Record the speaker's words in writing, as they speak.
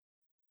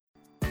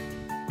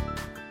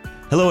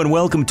Hello and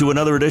welcome to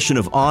another edition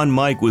of On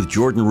Mic with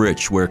Jordan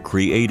Rich, where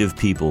creative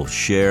people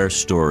share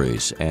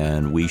stories,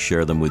 and we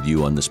share them with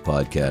you on this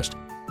podcast.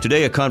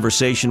 Today, a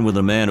conversation with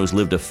a man who's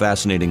lived a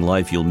fascinating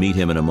life. You'll meet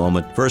him in a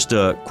moment. First,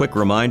 a quick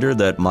reminder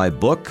that my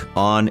book,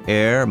 On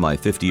Air, My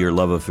 50-Year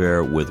Love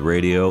Affair with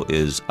Radio,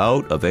 is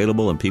out,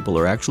 available, and people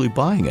are actually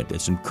buying it.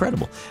 It's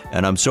incredible.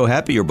 And I'm so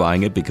happy you're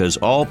buying it because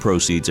all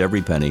proceeds,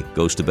 every penny,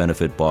 goes to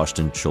benefit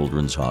Boston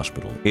Children's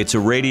Hospital. It's a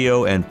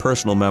radio and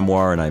personal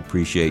memoir, and I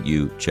appreciate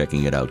you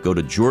checking it out. Go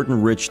to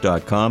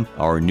jordanrich.com,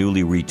 our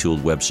newly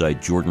retooled website,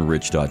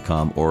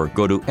 jordanrich.com, or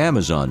go to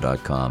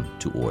amazon.com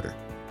to order.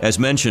 As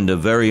mentioned, a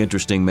very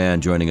interesting man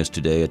joining us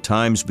today, at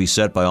times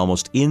beset by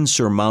almost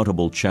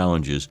insurmountable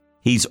challenges.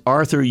 He's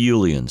Arthur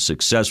Ulian,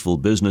 successful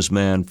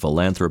businessman,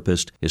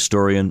 philanthropist,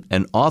 historian,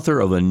 and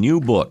author of a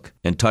new book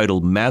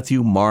entitled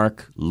Matthew,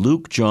 Mark,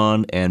 Luke,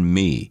 John, and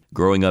Me,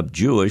 Growing Up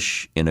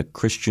Jewish in a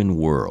Christian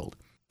World.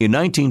 In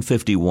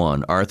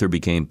 1951, Arthur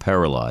became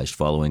paralyzed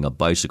following a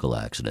bicycle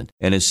accident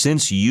and has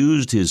since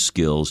used his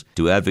skills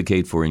to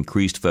advocate for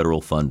increased federal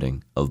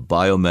funding of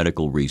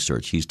biomedical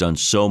research. He's done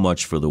so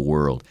much for the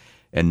world.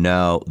 And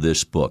now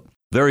this book.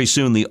 Very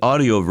soon, the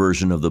audio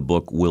version of the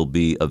book will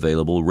be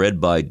available, read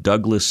by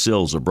Douglas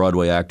Sills, a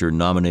Broadway actor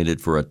nominated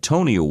for a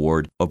Tony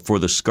Award for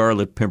The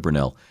Scarlet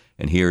Pimpernel.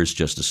 And here's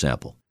just a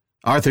sample.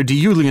 Arthur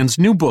D. Ulian's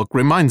new book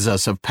reminds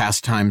us of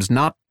past times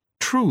not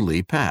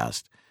truly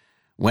past,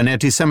 when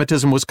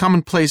anti-Semitism was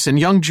commonplace and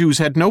young Jews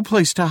had no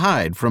place to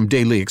hide from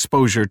daily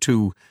exposure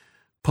to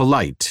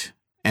polite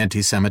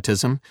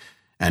anti-Semitism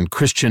and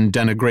Christian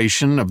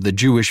denigration of the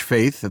Jewish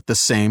faith at the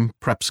same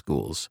prep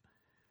schools.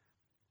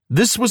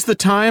 This was the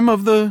time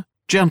of the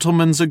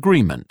gentleman's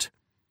agreement,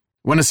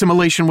 when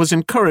assimilation was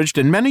encouraged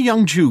and many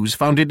young Jews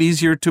found it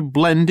easier to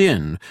blend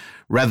in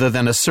rather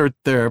than assert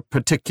their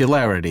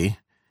particularity.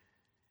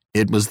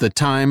 It was the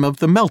time of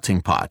the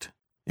melting pot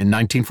in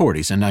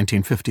 1940s and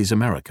 1950s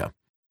America.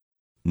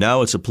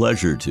 Now it's a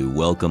pleasure to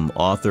welcome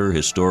author,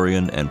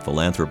 historian, and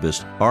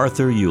philanthropist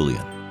Arthur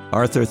Ulian.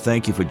 Arthur,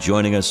 thank you for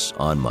joining us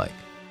on Mic.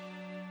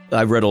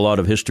 I've read a lot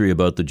of history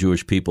about the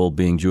Jewish people,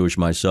 being Jewish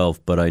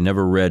myself, but I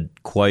never read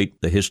quite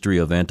the history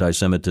of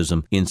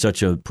anti-Semitism in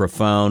such a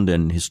profound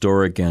and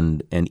historic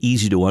and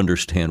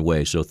easy-to-understand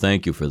way. So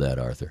thank you for that,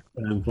 Arthur.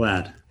 I'm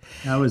glad.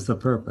 That was the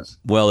purpose.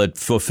 Well, it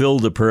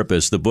fulfilled the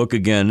purpose. The book,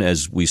 again,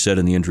 as we said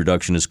in the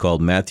introduction, is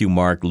called Matthew,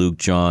 Mark, Luke,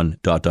 John, ...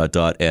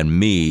 and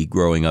Me,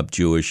 Growing Up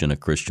Jewish in a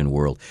Christian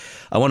World.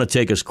 I want to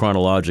take us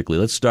chronologically.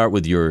 Let's start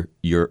with your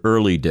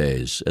early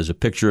days as a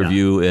picture of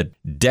you at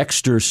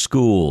Dexter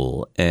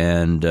School.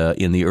 And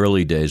in the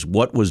early days,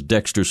 what was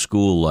Dexter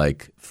School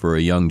like for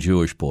a young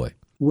Jewish boy?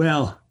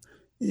 Well,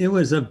 it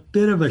was a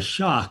bit of a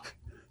shock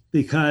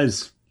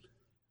because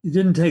it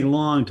didn't take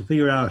long to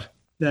figure out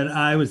that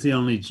I was the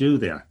only Jew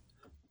there.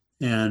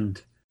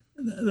 And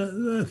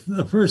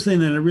the first thing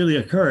that really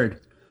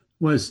occurred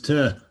was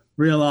to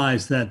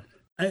realize that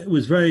it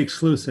was very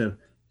exclusive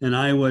and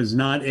I was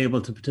not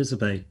able to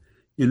participate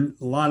in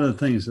a lot of the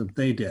things that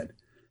they did.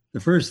 The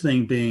first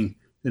thing being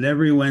that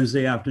every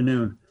Wednesday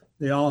afternoon,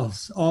 they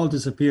all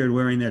disappeared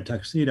wearing their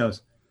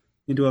tuxedos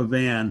into a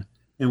van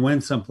and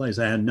went someplace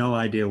I had no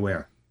idea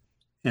where.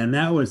 And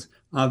that was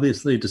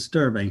obviously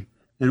disturbing.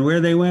 And where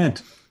they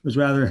went was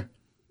rather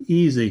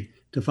easy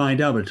to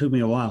find out, but it took me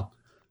a while.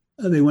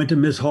 They went to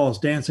Miss Hall's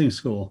dancing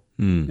school.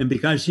 And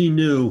because she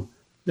knew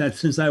that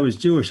since I was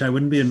Jewish, I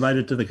wouldn't be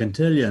invited to the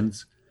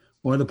cotillions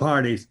or the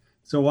parties,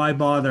 so why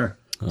bother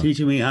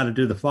teaching me how to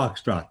do the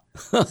foxtrot?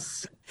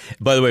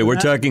 By the way, we're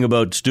talking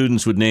about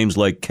students with names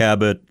like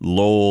Cabot,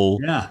 Lowell,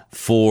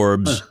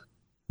 Forbes,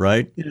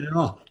 right?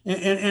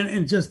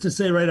 And just to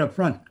say right up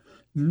front,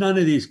 none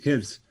of these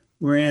kids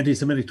were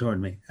anti-Semitic toward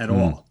me at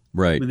all.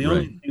 Right. I mean, the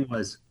only thing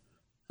was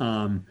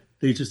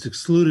they just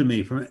excluded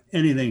me from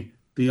anything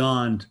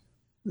beyond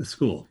the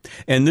school.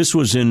 And this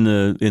was in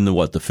the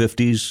what, the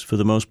 50s for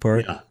the most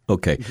part? Yeah.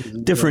 Okay.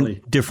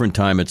 Different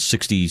time. It's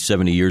 60,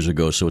 70 years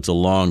ago, so it's a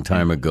long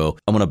time ago.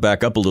 I'm going to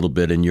back up a little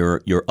bit in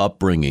your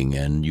upbringing,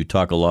 and you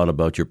talk a lot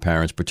about your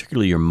parents,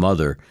 particularly your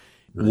mother,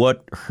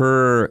 what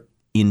her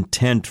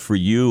intent for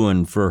you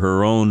and for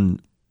her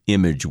own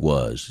image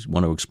was.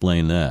 Want to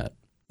explain that?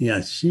 Yeah,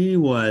 she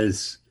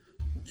was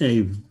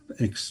an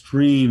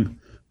extreme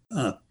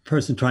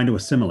person trying to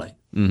assimilate.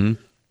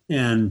 Mm-hmm.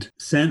 And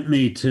sent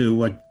me to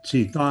what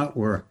she thought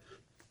were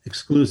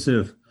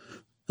exclusive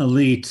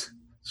elite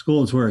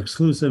schools. Were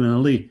exclusive and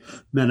elite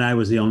meant I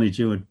was the only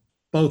Jew in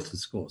both the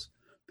schools.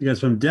 Because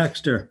from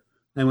Dexter,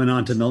 I went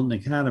on to Milton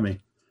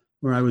Academy,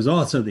 where I was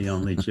also the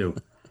only Jew.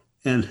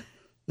 And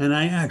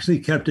I actually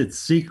kept it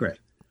secret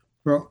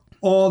for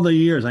all the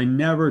years. I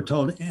never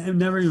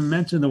even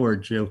mentioned the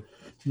word Jew,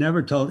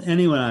 never told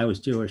anyone I was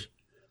Jewish.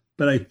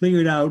 But I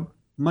figured out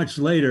much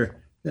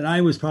later that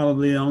I was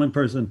probably the only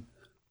person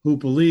who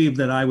believed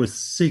that I was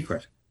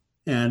secret.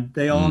 And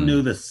they all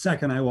knew the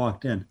second I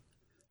walked in.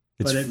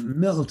 But at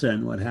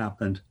Milton, what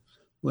happened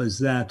was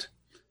that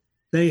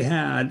they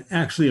had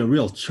actually a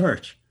real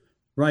church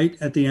right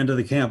at the end of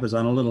the campus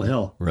on a little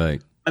hill.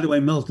 Right. By the way,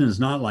 Milton is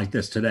not like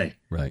this today.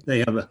 Right. They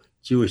have a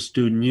Jewish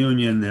student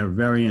union. They're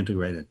very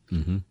integrated.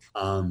 Mm-hmm.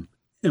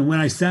 And when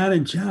I sat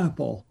in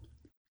chapel,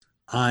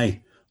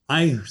 I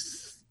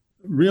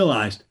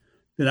realized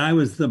that I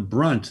was the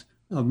brunt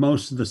of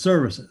most of the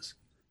services.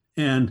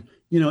 And,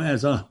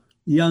 as a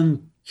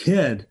young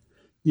kid,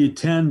 you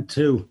tend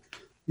to,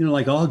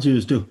 like all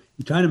Jews do,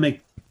 you try to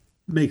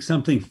make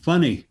something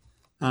funny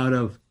out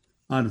of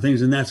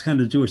things. And that's kind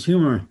of Jewish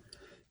humor.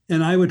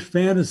 And I would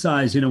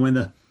fantasize, when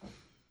the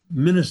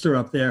minister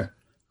up there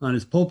on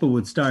his pulpit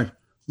would start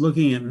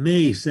looking at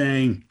me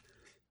saying,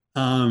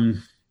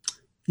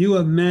 you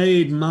have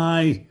made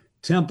my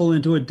temple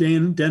into a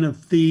den of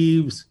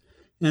thieves,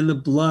 and the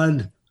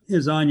blood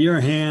is on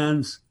your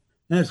hands.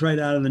 That's right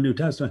out of the New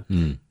Testament.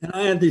 And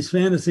I had this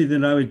fantasy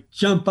that I would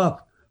jump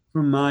up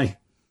from my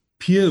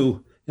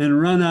pew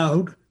and run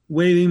out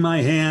waving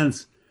my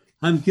hands.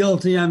 I'm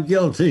guilty, I'm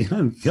guilty,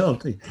 I'm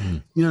guilty.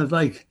 It's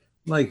like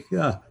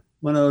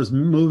one of those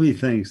movie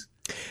things.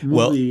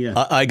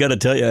 I got to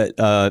tell you,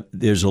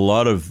 there's a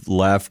lot of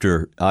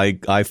laughter.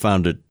 I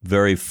found it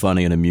very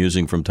funny and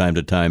amusing from time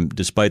to time,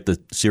 despite the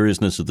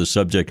seriousness of the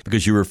subject,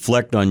 because you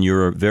reflect on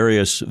your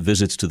various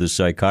visits to the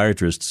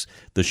psychiatrists,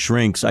 the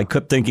shrinks. I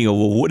kept thinking of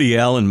a Woody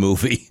Allen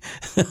movie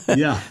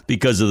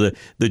because of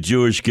the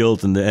Jewish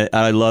guilt. And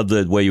I love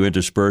the way you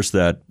intersperse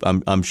that.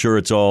 I'm sure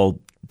it's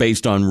all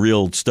based on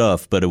real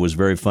stuff, but it was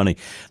very funny.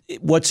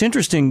 What's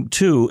interesting,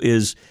 too,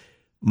 is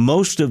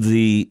most of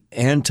the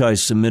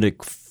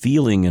anti-Semitic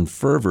feeling and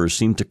fervor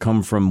seem to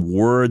come from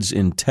words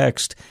in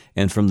text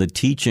and from the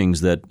teachings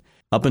that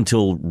up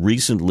until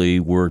recently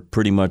were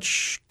pretty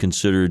much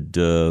considered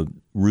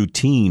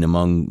routine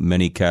among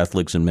many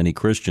Catholics and many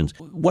Christians.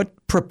 What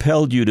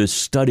propelled you to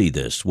study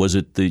this? Was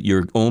it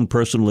your own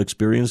personal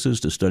experiences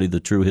to study the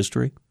true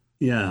history?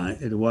 Yeah,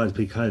 it was,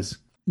 because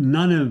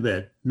none of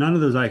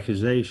those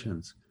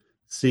accusations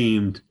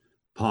seemed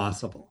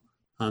possible.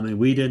 I mean,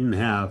 we didn't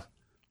have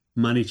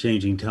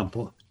money-changing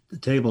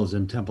tables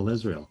in Temple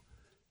Israel.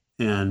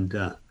 And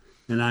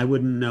I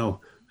wouldn't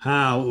know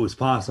how it was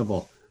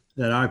possible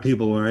that our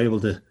people were able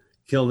to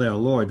kill their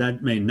Lord.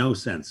 That made no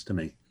sense to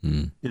me.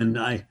 And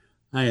I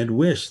had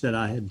wished that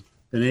I had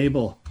been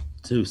able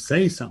to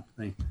say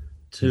something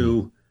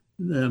to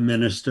the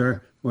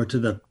minister or to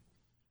the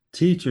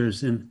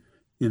teachers in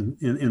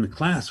the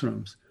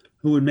classrooms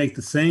who would make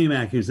the same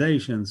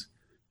accusations,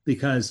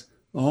 because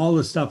all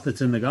the stuff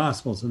that's in the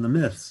Gospels and the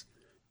myths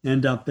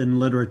end up in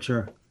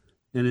literature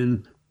and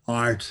in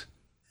art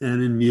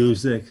and in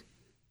music,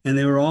 and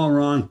they were all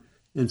wrong.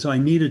 And so I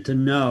needed to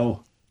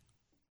know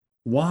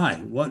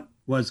what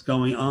was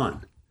going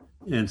on.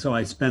 And so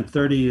I spent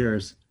 30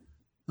 years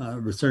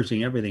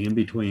researching everything in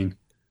between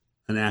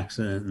an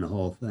accident and the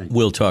whole thing.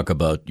 We'll talk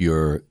about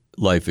your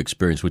life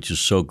experience, which is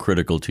so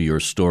critical to your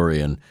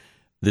story. And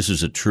this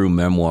is a true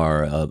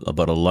memoir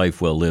about a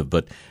life well lived.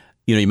 But,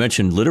 you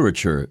mentioned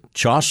literature.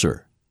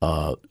 Chaucer,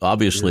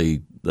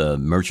 obviously, the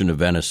Merchant of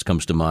Venice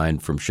comes to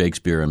mind from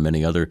Shakespeare and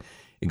many other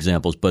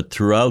examples. But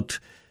throughout,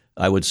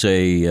 I would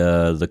say,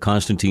 the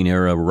Constantine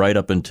era, right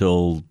up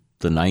until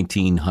the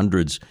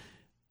 1900s,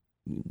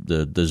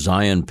 the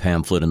Zion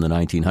pamphlet in the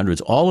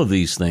 1900s, all of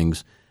these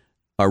things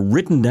are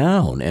written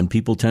down, and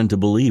people tend to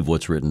believe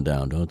what's written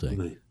down, don't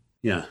they?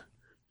 Yeah.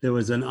 There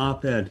was an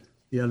op-ed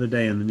the other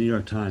day in the New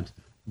York Times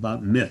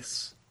about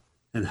myths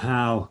and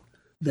how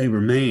they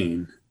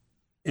remain,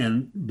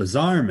 and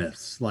bizarre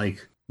myths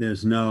like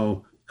there's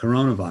no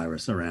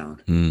coronavirus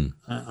around,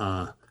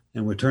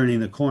 and we're turning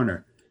the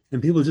corner,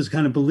 and people just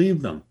kind of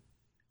believe them,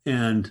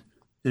 and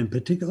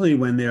particularly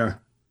when they're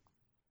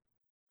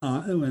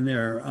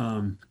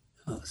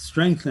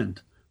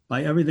strengthened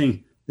by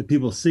everything that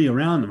people see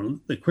around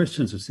them. The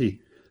Christians will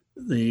see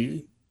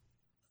the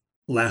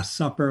Last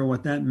Supper,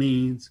 what that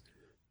means,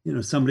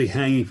 somebody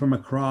hanging from a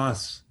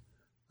cross,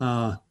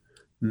 the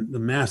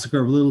massacre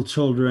of little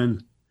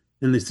children,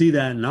 and they see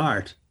that in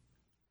art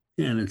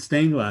and in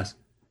stained glass.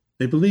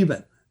 They believe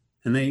it,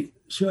 and they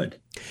should,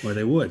 or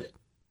they would.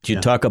 You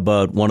talk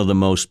about one of the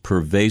most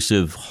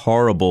pervasive,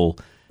 horrible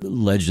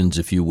legends,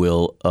 if you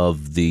will,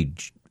 of the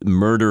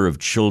murder of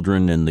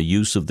children and the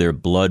use of their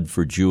blood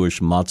for Jewish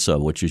matzah,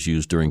 which is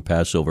used during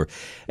Passover.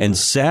 And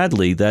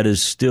sadly, that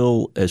is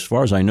still, as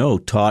far as I know,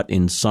 taught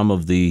in some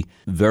of the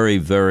very,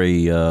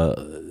 very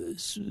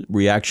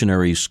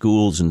reactionary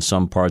schools in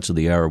some parts of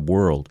the Arab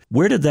world.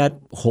 Where did that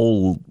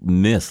whole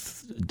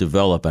myth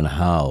develop, and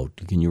how?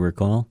 Can you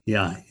recall?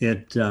 Yeah,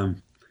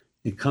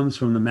 it comes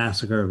from the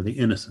massacre of the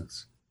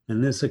innocents.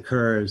 And this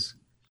occurs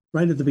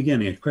right at the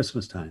beginning, at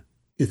Christmas time.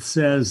 It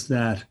says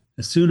that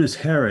as soon as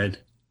Herod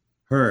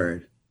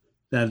heard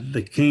that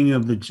the king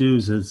of the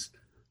Jews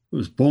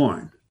was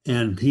born,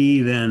 and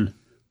he then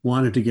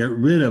wanted to get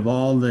rid of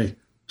all the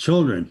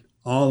children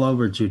all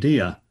over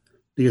Judea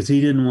because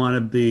he didn't want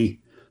to be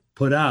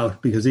put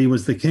out because he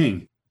was the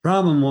king.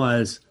 Problem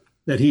was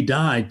that he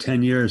died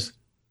 10 years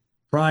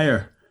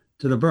prior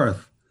to the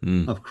birth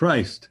of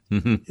Christ.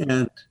 And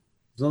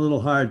it's a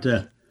little hard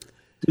to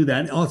do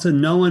that. Also,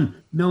 no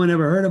one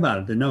ever heard about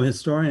it. There are no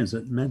historians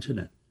that mention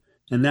it.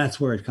 And that's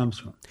where it comes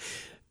from.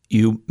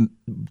 You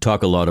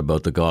talk a lot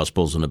about the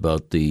Gospels and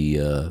about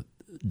the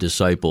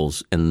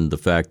disciples and the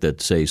fact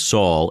that, say,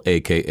 Saul,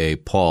 a.k.a.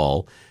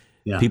 Paul,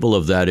 people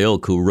of that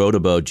ilk who wrote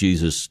about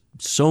Jesus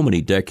so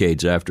many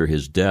decades after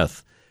his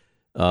death,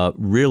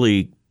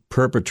 really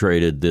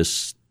perpetrated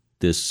this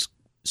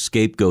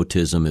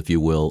scapegoatism, if you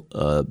will,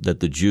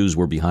 that the Jews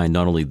were behind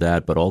not only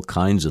that, but all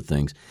kinds of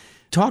things.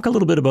 Talk a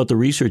little bit about the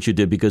research you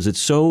did, because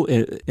it's so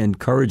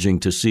encouraging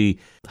to see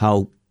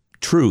how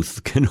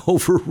truth can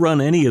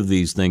overrun any of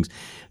these things.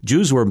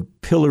 Jews were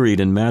pilloried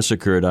and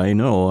massacred, I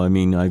know. I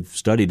mean, I've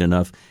studied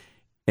enough,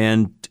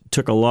 and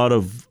took a lot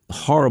of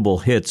horrible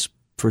hits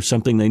for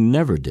something they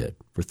never did,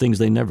 for things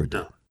they never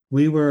did.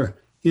 We were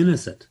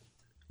innocent.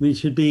 We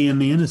should be in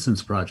the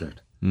Innocence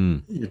Project.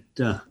 It,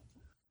 I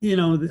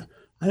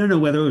don't know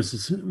whether it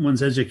was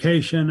one's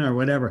education or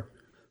whatever,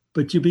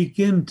 but you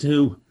begin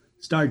to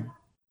start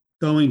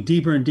going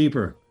deeper and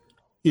deeper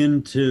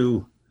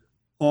into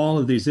all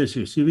of these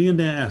issues. You begin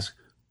to ask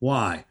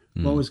why,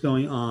 what was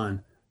going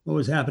on, what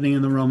was happening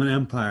in the Roman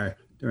Empire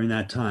during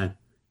that time.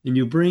 And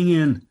you bring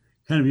in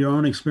kind of your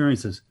own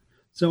experiences.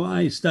 So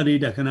I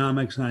studied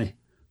economics. I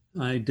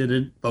did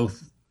it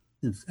both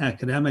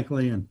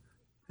academically and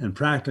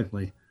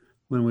practically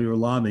when we were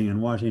lobbying in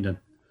Washington.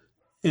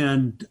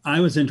 And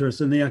I was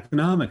interested in the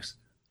economics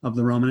of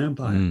the Roman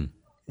Empire.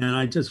 And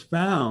I just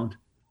found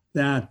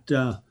that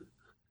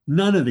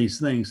none of these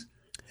things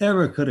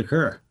ever could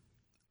occur.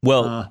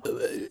 Well,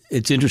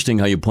 it's interesting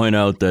how you point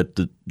out that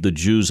the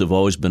Jews have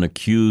always been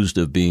accused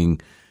of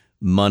being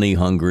money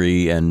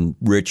hungry and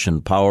rich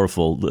and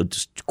powerful.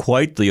 It's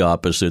quite the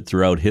opposite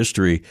throughout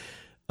history,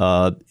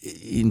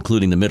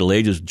 including the Middle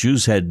Ages.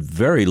 Jews had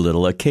very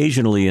little.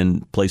 Occasionally in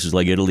places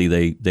like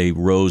Italy, they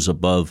rose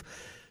above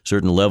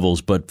certain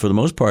levels, but for the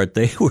most part,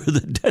 they were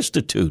the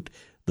destitute,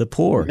 the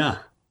poor.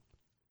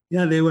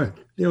 Yeah, they were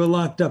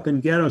locked up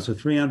in ghettos for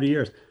 300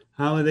 years.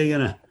 How are they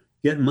going to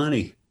get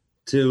money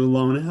to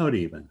loan out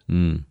even?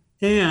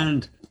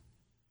 And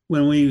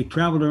when we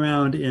traveled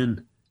around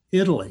in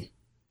Italy,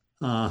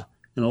 and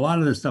a lot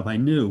of this stuff I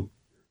knew,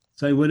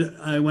 so we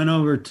went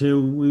up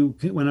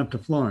to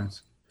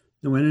Florence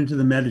and went into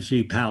the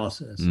Medici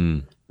palaces,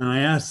 and I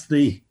asked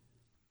the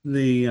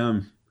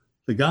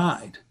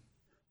guide,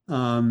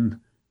 and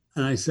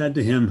I said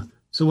to him,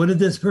 "So what did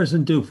this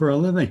person do for a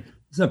living?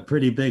 It's a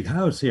pretty big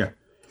house here."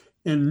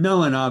 And no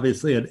one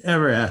obviously had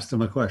ever asked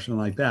him a question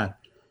like that.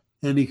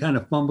 And he kind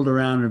of fumbled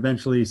around, and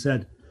eventually he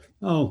said,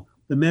 "Oh,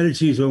 the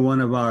Medicis were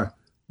one of our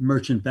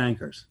merchant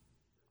bankers."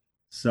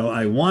 So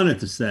I wanted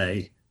to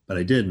say, but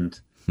I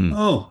didn't,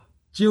 "Oh,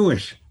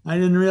 Jewish. I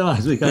didn't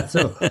realize we got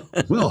so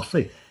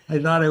wealthy. I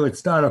thought I would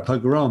start a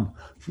pogrom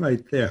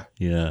right there."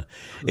 Yeah.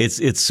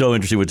 It's so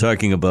interesting. We're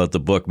talking about the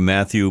book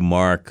Matthew,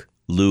 Mark,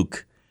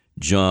 Luke,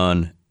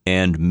 John,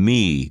 and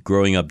Me,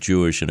 Growing Up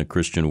Jewish in a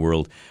Christian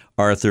World.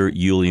 Arthur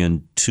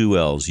Ulian, 2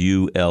 L's,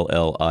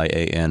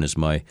 Ullian is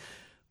my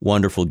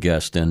wonderful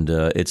guest. And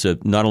it's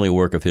not only a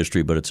work of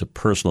history, but it's a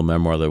personal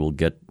memoir that we'll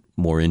get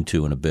more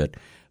into in a bit.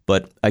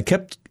 But I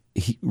kept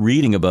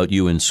reading about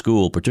you in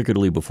school,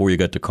 particularly before you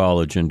got to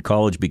college, and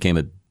college became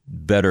a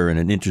better and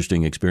an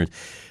interesting experience.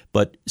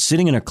 But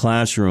sitting in a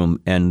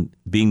classroom and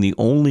being the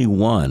only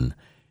one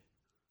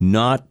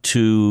not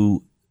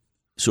to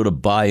sort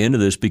of buy into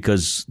this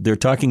because they're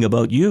talking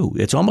about you.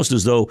 It's almost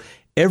as though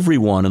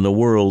everyone in the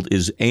world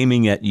is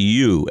aiming at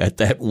you at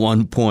that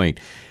one point.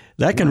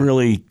 That can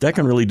really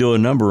do a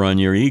number on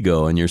your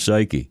ego and your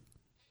psyche.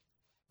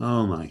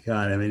 Oh my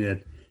God. I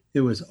mean,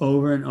 it was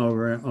over and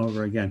over and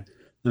over again.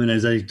 I mean,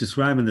 as I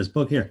describe in this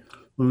book here,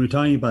 when we're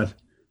talking about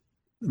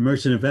the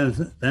Merchant of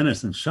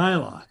Venice and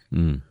Shylock,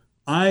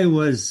 I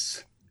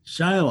was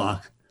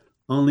Shylock,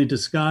 only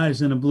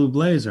disguised in a blue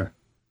blazer.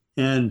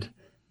 And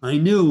I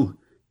knew,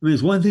 I mean,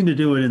 it's one thing to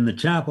do it in the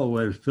chapel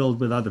where it's filled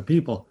with other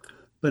people,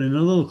 but in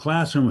a little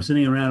classroom, we're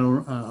sitting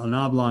around an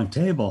oblong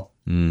table.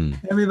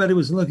 Everybody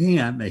was looking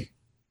at me.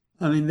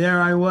 I mean,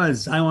 there I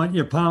was. "I want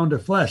your pound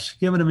of flesh.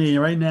 Give it to me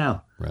right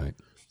now." Right.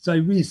 So I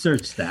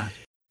researched that.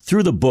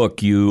 Through the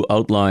book, you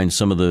outline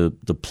some of the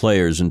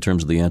players in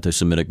terms of the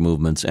anti-Semitic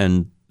movements,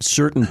 and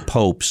certain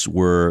popes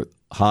were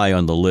high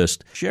on the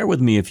list. Share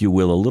with me, if you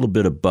will, a little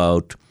bit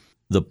about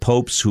the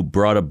popes who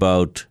brought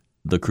about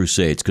the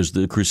Crusades, because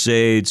the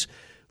Crusades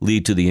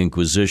lead to the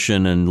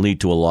Inquisition and lead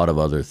to a lot of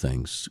other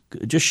things.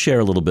 Just share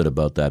a little bit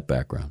about that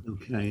background.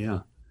 Okay, yeah.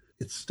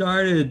 It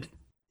started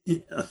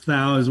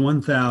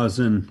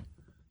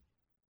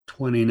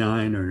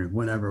 1029 or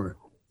whatever,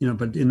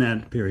 but in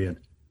that period,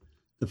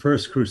 the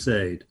First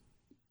Crusade.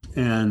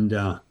 And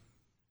how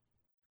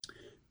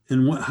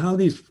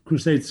these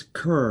crusades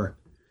occur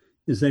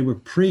is they were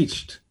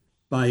preached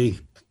by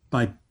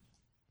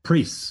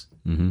priests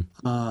to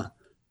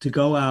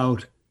go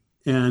out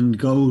and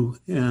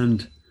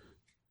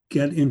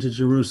get into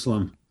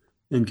Jerusalem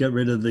and get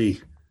rid of the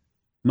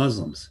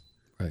Muslims.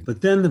 Right. But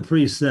then the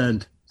priest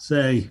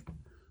say,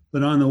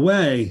 "But on the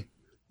way,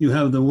 you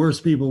have the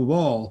worst people of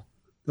all,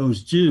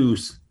 those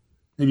Jews,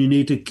 and you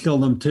need to kill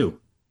them too."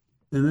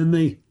 And then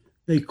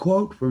they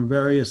quote from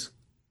various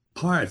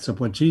parts of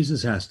what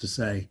Jesus has to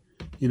say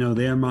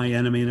they're my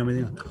enemy and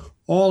everything.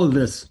 All of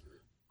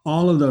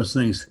those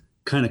things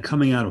kind of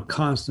coming out of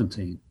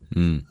Constantine.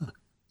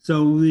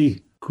 So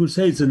the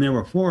Crusades, and there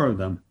were 4 of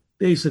them,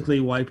 basically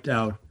wiped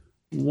out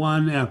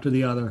one after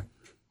the other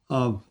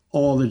of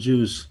all the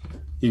Jews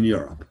in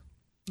Europe.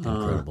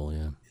 Incredible,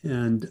 yeah.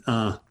 And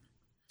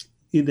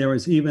there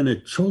was even a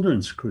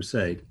children's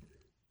crusade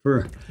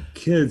for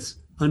kids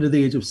under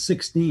the age of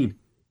 16,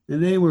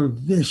 and they were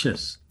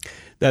vicious.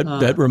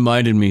 That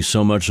reminded me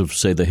so much of,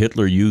 say, the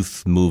Hitler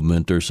Youth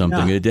movement or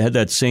something. Yeah. It had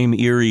that same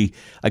eerie.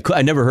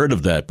 I never heard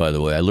of that, by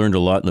the way. I learned a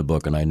lot in the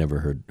book, and I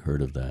never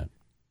heard of that.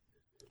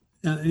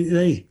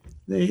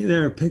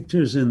 There are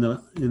pictures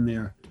in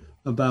there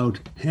about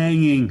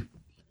hanging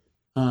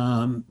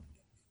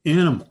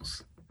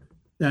animals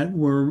that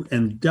were,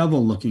 and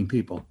devil-looking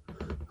people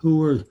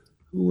who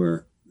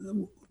were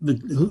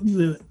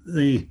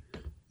the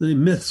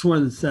myths were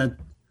that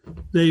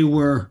they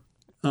were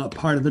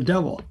part of the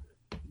devil,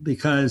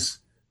 because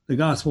the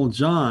Gospel of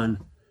John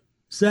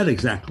said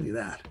exactly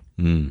that.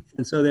 And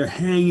so they're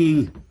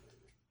hanging,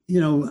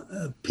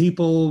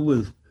 people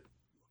with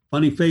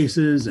funny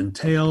faces and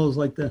tails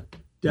like the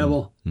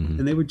devil,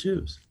 and they were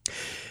Jews.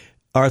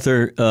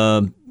 Arthur,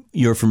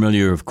 you're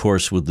familiar, of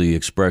course, with the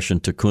expression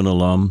tikkun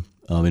olam.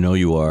 I know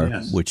you are,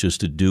 Yes. Which is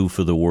to do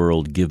for the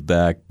world, give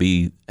back,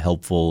 be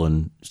helpful,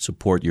 and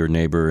support your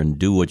neighbor, and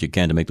do what you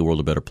can to make the world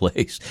a better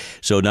place.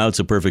 So now it's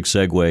a perfect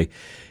segue.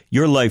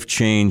 Your life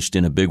changed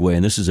in a big way,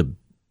 and this is a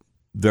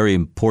very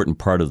important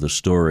part of the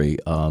story.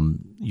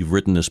 You've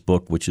written this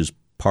book, which is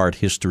part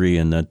history,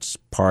 and that's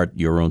part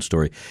your own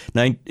story.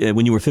 Now,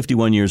 when you were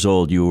 51 years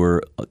old, you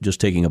were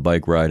just taking a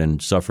bike ride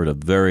and suffered a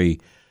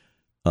very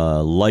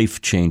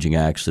life-changing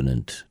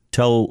accident.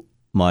 Tell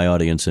my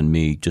audience and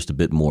me just a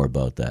bit more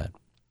about that.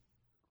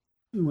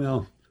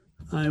 Well,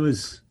 I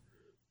was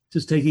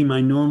just taking my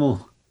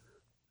normal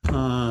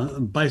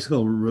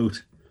bicycle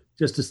route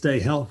just to stay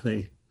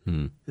healthy.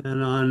 And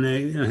I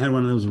had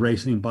one of those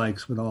racing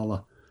bikes with all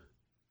the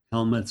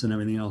helmets and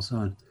everything else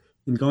on.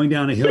 And going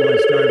down a hill, I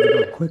started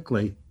to go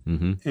quickly,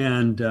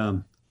 and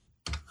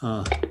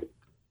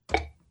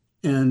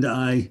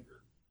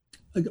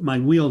my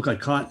wheel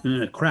got caught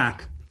in a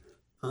crack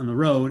on the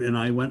road, and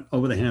I went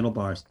over the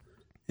handlebars,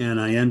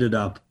 and I ended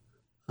up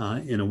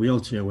in a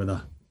wheelchair with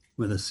a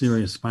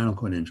serious spinal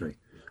cord injury.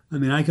 I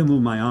mean, I can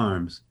move my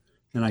arms,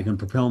 and I can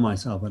propel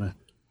myself in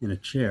a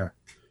chair.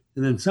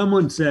 And then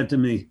someone said to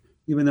me,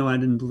 even though I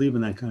didn't believe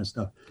in that kind of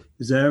stuff,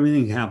 is that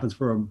everything happens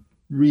for a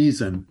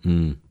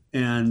reason.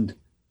 And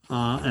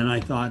I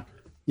thought,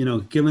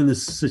 given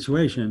this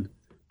situation,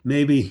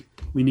 maybe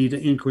we need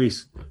to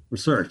increase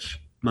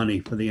research money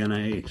for the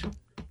NIH.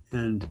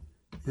 And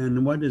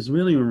what is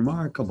really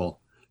remarkable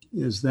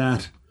is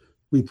that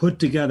we put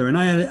together, and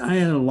I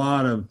had a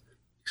lot of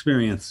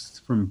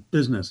experience from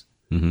business,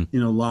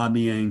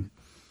 lobbying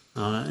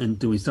and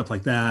doing stuff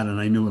like that.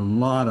 And I knew a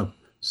lot of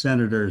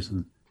senators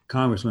and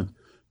congressmen,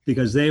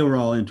 because they were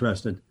all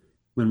interested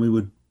when we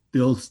would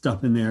build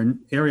stuff in their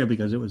area,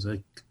 because it was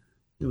a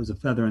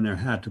feather in their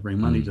hat to bring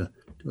money to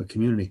a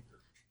community.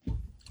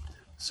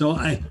 So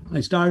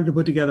I started to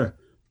put together,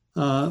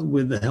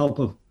 with the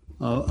help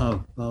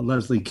of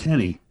Leslie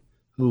Kenny,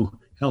 who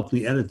helped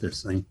me edit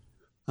this thing,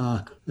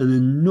 an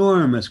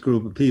enormous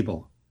group of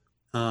people,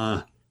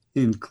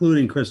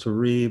 including Christopher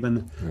Reeve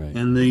and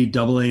the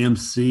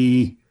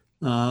AAMC,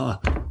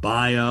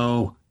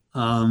 bio,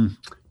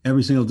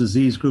 every single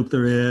disease group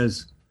there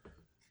is.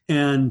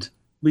 And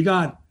we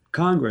got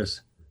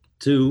Congress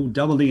to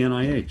double the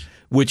NIH.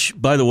 Which,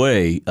 by the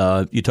way,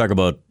 you talk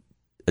about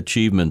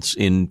achievements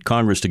in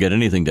Congress to get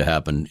anything to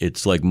happen.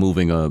 It's like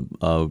moving a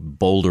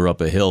boulder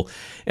up a hill.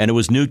 And it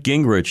was Newt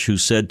Gingrich who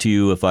said to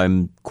you, if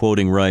I'm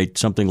quoting right,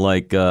 something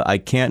like, I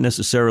can't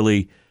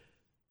necessarily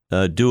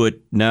do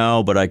it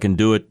now, but I can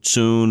do it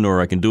soon,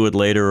 or I can do it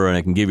later, or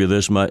I can give you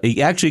this much.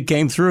 He actually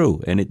came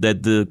through, and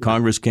that the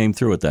Congress came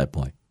through at that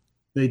point.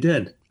 They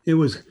did. It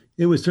was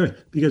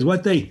terrific, because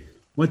what they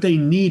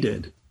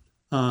needed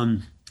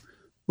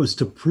was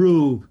to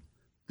prove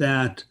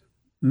that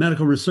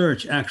medical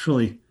research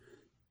actually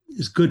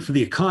is good for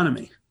the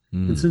economy.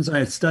 And since I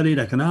had studied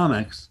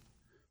economics,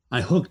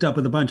 I hooked up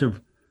with a bunch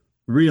of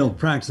real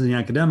practicing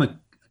academic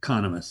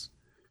economists.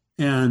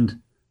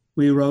 And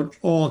we wrote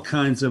all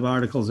kinds of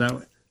articles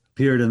that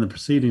appeared in the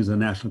proceedings of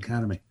the National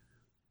Academy.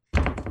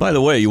 By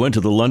the way, you went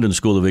to the London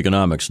School of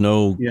Economics.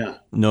 No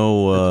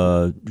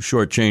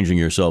shortchanging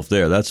yourself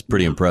there. That's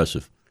pretty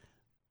impressive.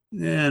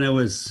 And it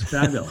was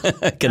fabulous.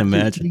 I can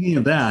imagine.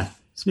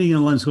 Speaking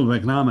of London School of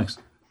Economics,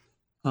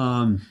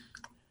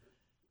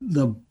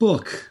 the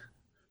book,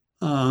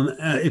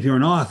 if you're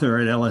an author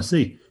at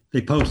LSE,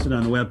 they post it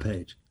on the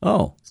webpage.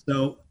 Oh.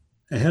 So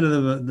ahead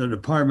of the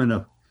Department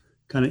of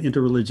kind of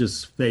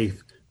Interreligious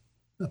Faith,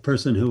 a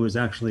person who was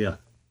actually a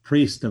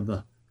priest of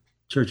the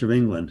Church of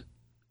England,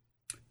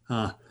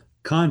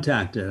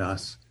 contacted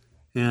us,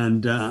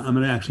 and I'm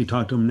going to actually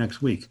talk to him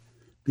next week,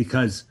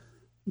 because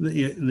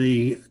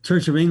the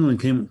Church of England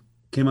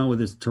came out with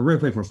this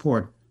terrific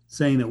report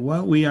saying that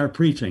what we are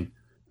preaching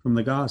from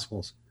the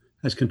Gospels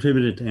has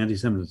contributed to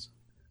anti-Semitism.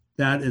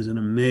 that is an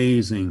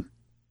amazing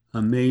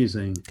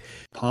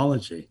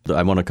apology.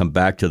 I want to come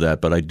back to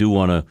that, but I do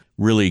want to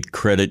really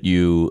credit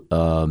you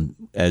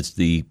as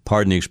the,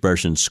 pardon the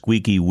expression,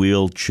 squeaky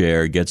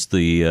wheelchair gets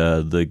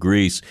the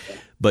grease.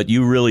 But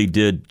you really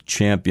did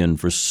champion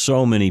for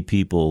so many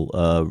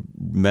people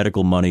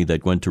medical money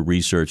that went to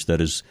research that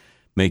is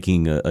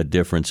making a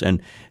difference.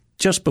 And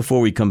just before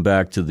we come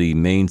back to the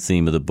main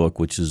theme of the book,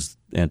 which is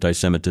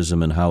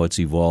anti-Semitism and how it's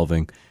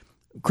evolving,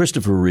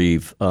 Christopher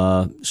Reeve,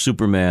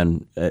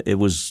 Superman, it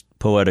was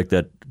poetic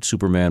that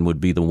Superman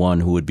would be the one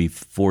who would be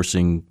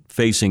facing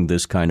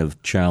this kind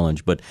of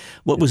challenge. But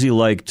what was he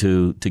like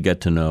to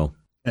get to know?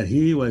 And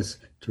he was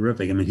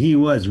terrific. I mean, he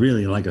was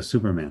really like a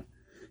Superman.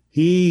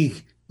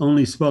 He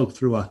only spoke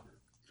through a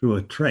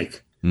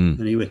trach,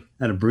 and he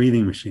had a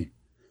breathing machine,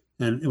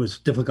 and it was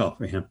difficult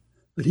for him.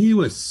 But he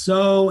was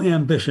so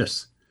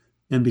ambitious,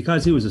 and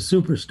because he was a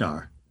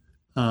superstar,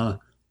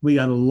 we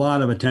got a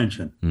lot of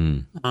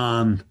attention.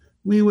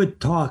 We would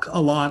talk a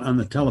lot on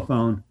the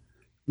telephone.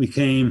 We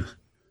came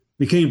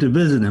to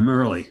visit him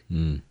early.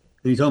 And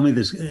he told me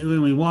this,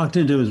 when we walked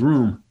into his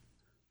room,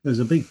 there was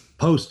a big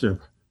poster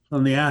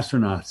from the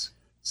astronauts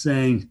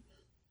saying,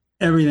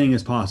 everything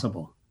is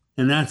possible.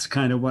 And that's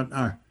kind of what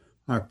our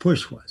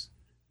push was.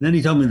 And then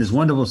he told me this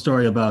wonderful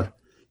story about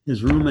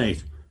his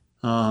roommate.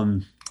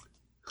 Robin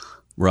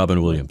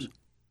Williams.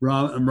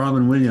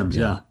 Robin Williams,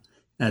 yeah,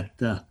 at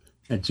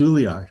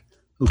Juilliard,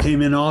 who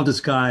came in all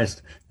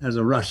disguised as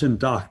a Russian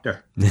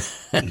doctor. He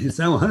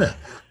said, I want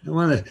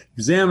to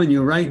examine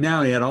you right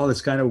now. He had all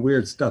this kind of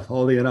weird stuff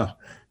holding it up.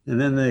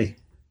 And then they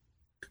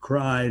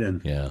cried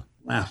and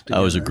laughed together.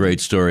 That was a great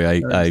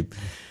story.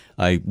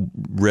 I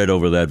read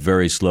over that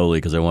very slowly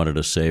because I wanted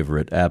to savor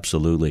it.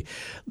 Absolutely.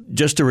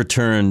 Just to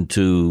return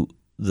to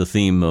the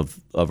theme of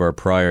our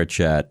prior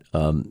chat,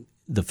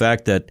 the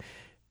fact that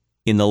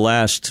in the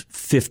last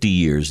 50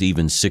 years,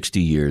 even 60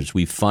 years,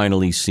 we've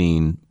finally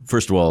seen,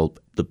 first of all,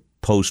 the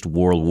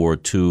post-World War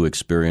II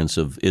experience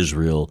of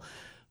Israel,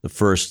 the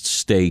first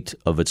state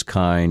of its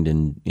kind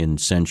in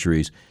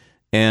centuries,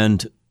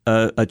 and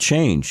a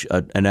change,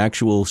 an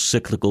actual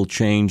cyclical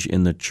change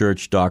in the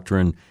church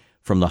doctrine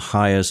from the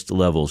highest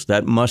levels.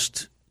 That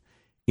must,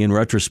 in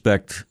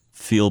retrospect,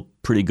 feel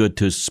pretty good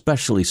to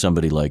especially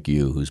somebody like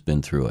you who's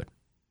been through it.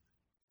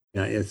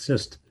 Yeah, it's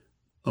just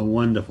a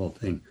wonderful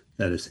thing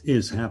that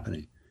is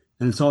happening.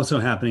 And it's also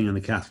happening in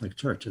the Catholic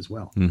Church as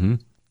well.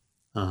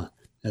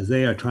 As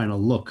they are trying to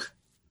look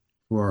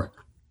for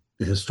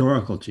the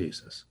historical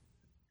Jesus.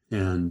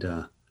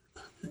 And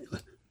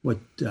what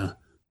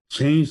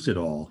changed it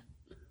all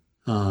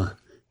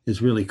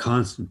is really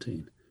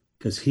Constantine,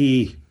 because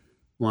he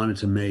wanted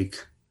to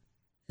make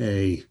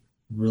add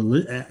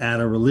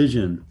a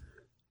religion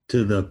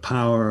to the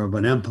power of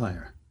an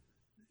empire,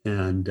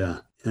 and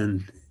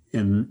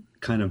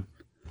kind of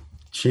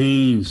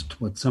changed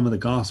what some of the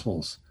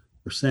Gospels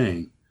were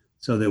saying,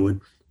 so that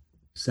would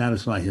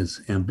satisfy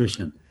his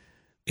ambition.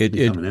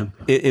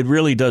 It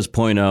really does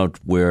point out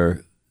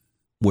where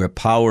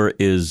power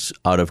is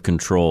out of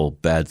control,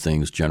 bad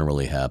things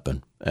generally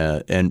happen,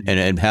 and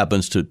it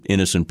happens to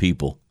innocent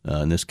people.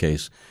 In this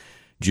case,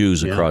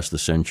 Jews across the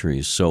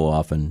centuries. So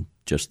often,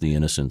 just the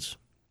innocents.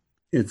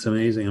 It's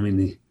amazing. I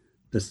mean,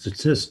 the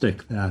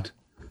statistic that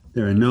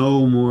there are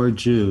no more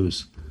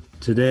Jews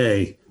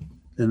today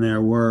than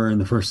there were in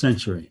the first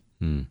century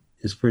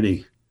is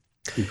pretty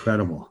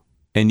incredible.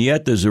 And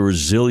yet, there's a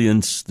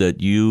resilience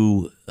that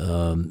you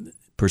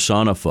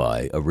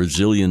personify, a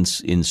resilience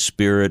in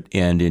spirit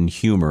and in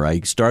humor.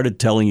 I started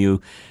telling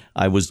you,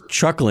 I was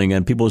chuckling,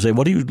 and people would say,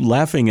 "What are you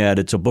laughing at?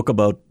 It's a book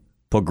about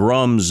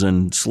pogroms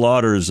and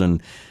slaughters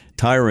and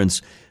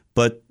tyrants."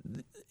 But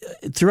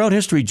throughout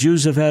history,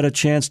 Jews have had a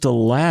chance to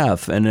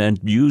laugh and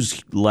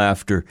use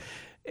laughter.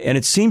 And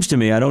it seems to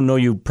me, I don't know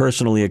you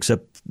personally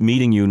except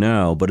meeting you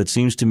now, but it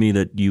seems to me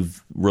that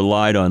you've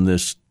relied on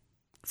this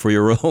for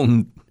your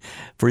own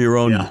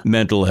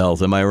mental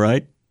health. Am I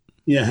right?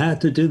 You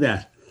had to do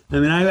that. I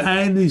mean,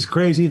 I had these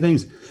crazy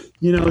things,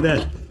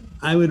 that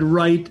I would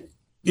write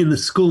in the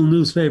school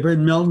newspaper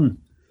in Milton,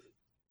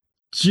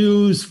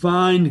 Jews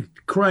find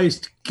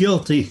Christ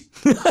guilty.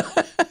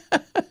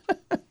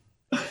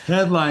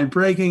 Headline,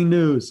 breaking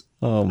news.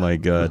 Oh, my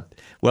God.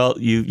 Well,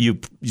 you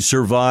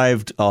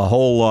survived a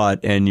whole lot,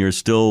 and you're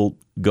still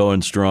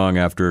going strong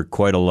after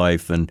quite a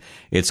life, and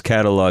it's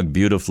cataloged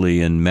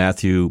beautifully in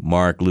Matthew,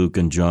 Mark, Luke,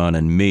 and John,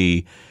 and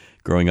me,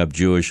 growing up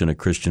Jewish in a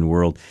Christian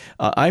world.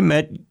 I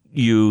met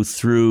you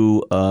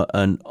through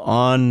an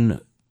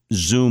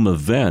on-Zoom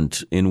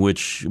event in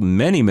which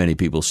many, many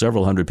people,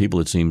 several hundred people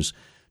it seems,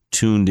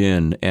 tuned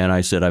in, and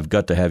I said, I've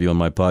got to have you on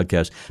my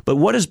podcast. But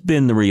what has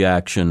been the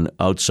reaction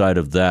outside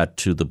of that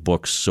to the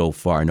book so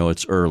far? I know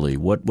it's early.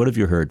 What have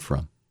you heard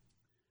from?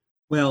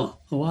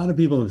 Well, a lot of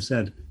people have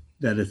said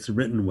that it's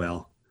written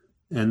well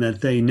and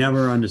that they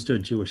never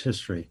understood Jewish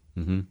history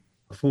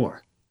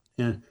before.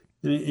 And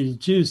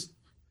Jews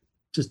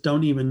just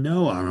don't even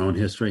know our own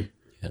history,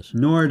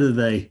 nor have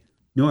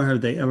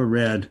they ever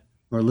read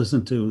or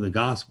listened to the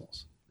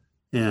Gospels.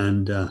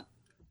 And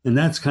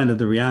that's kind of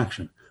the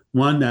reaction.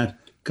 One, that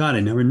God,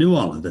 I never knew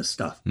all of this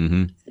stuff.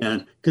 Mm-hmm.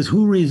 And because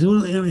who reads, I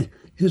mean,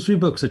 history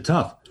books are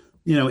tough.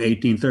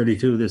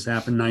 1832, this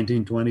happened,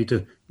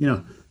 1922,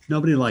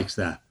 nobody likes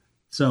that.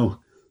 So,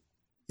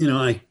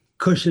 I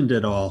cushioned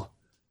it all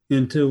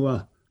into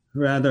a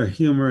rather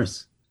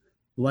humorous,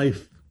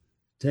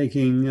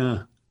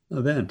 life-taking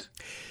event.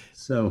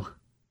 So,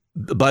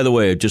 by the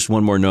way, just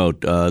one more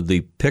note.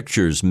 The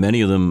pictures,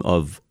 many of them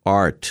of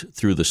art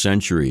through the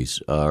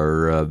centuries,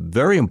 are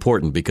very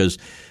important because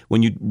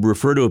when you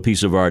refer to a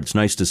piece of art, it's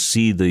nice to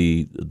see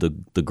the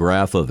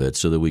graph of it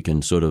so that we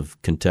can sort of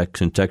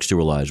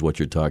contextualize what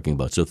you're talking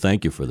about. So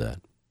thank you for that.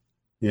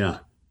 Yeah,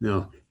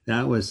 no,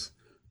 that was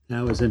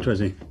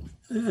interesting.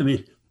 I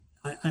mean,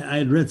 I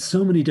had read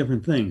so many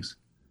different things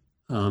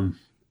and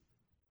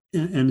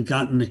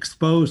gotten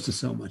exposed to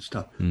so much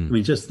stuff. I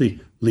mean, just the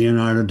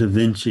Leonardo da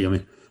Vinci. I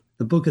mean,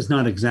 the book is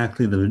not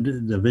exactly the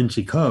Da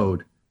Vinci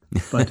Code,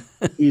 but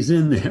he's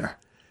in there.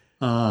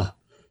 And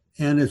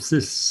it's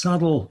this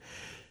subtle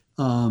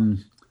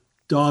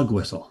dog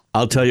whistle.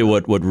 I'll tell you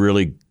what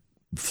really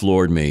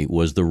floored me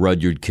was the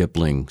Rudyard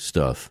Kipling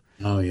stuff.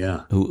 Oh,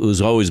 yeah.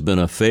 Who's always been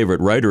a favorite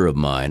writer of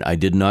mine. I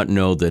did not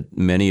know that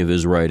many of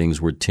his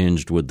writings were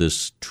tinged with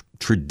this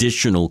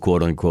traditional,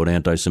 quote-unquote,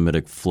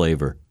 anti-Semitic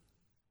flavor.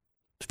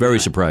 It's very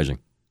surprising.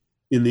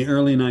 In the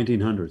early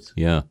 1900s.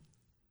 Yeah.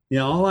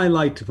 Yeah, all I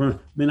liked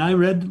I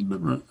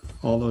read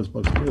all those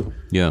books too.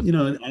 Yeah.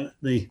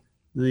 The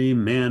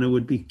Man Who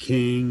Would Be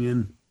King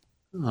and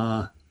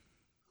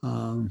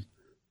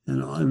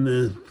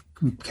the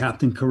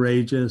Captain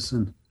Courageous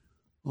and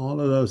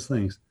all of those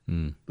things.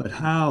 But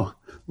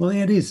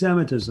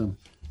anti-Semitism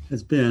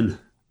has been,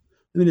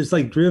 it's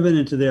like driven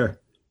into their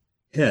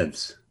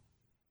heads.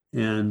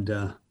 And,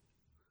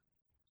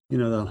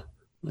 the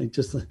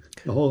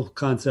whole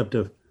concept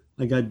of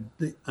I got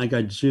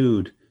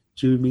Jewed.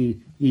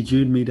 He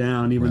Jewed me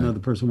down, even though the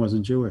person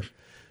wasn't Jewish.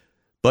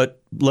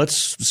 But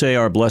let's say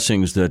our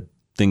blessings that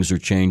things are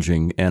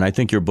changing. And I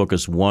think your book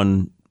is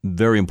one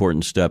very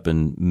important step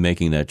in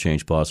making that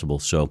change possible.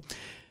 So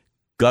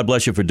God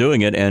bless you for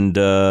doing it, and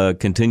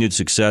continued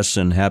success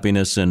and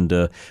happiness.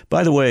 And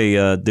by the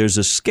way, there's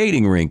a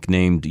skating rink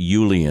named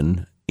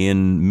Julian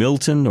in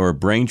Milton or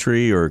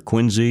Braintree or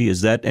Quincy.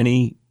 Is that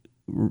any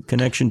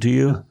connection to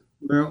you?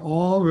 We're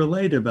all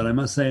related, but I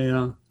must say,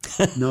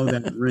 know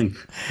that rink.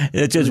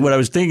 It's just what I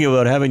was thinking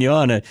about having you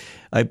on.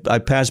 I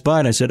passed by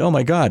and I said, "Oh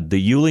my God,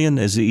 the Julian,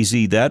 is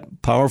he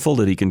that powerful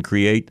that he can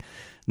create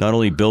not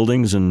only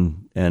buildings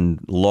and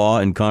law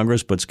in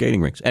Congress, but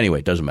skating rinks?" Anyway,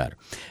 it doesn't matter.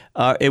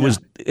 Was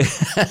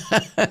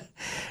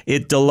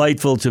it's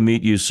delightful to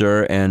meet you,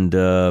 sir, and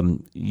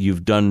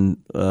you've done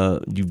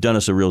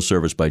us a real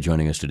service by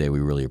joining us today. We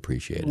really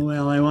appreciate it.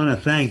 Well, I want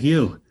to thank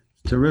you.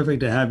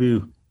 Terrific to have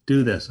you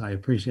do this. I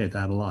appreciate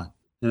that a lot,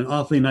 and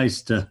awfully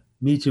nice to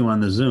meet you on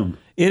the Zoom.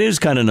 It is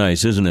kind of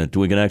nice, isn't it?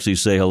 We can actually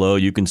say hello.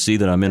 You can see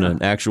that I'm in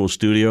an actual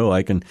studio.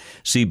 I can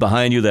see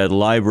behind you that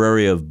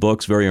library of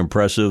books, very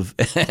impressive,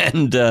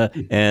 and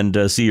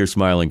see your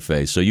smiling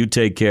face. So you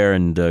take care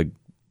and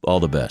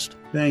all the best.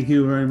 Thank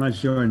you very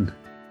much, Jordan.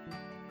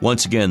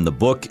 Once again, the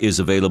book is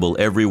available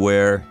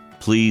everywhere.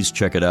 Please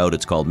check it out.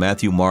 It's called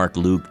Matthew, Mark,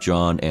 Luke,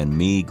 John, and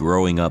Me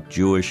Growing Up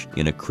Jewish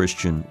in a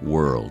Christian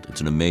World.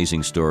 It's an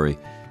amazing story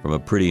from a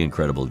pretty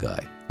incredible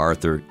guy,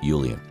 Arthur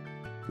Julian.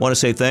 Want to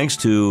say thanks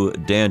to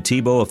Dan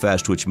Tebow of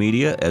Fast Twitch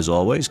Media, as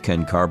always,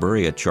 Ken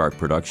Carberry at Chart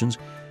Productions,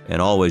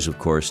 and always, of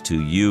course,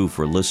 to you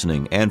for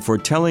listening and for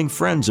telling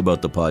friends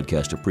about the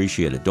podcast.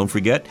 Appreciate it. Don't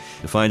forget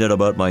to find out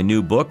about my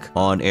new book,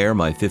 On Air,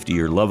 My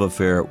 50-Year Love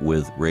Affair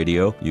with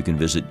Radio. You can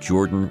visit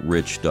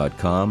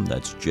jordanrich.com.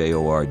 That's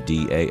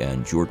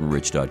Jordan,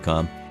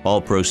 jordanrich.com.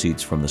 All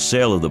proceeds from the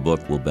sale of the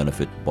book will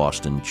benefit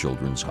Boston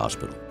Children's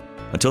Hospital.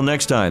 Until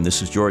next time,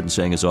 this is Jordan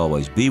saying, as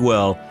always, be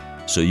well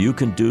so you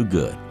can do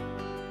good.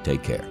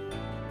 Take care.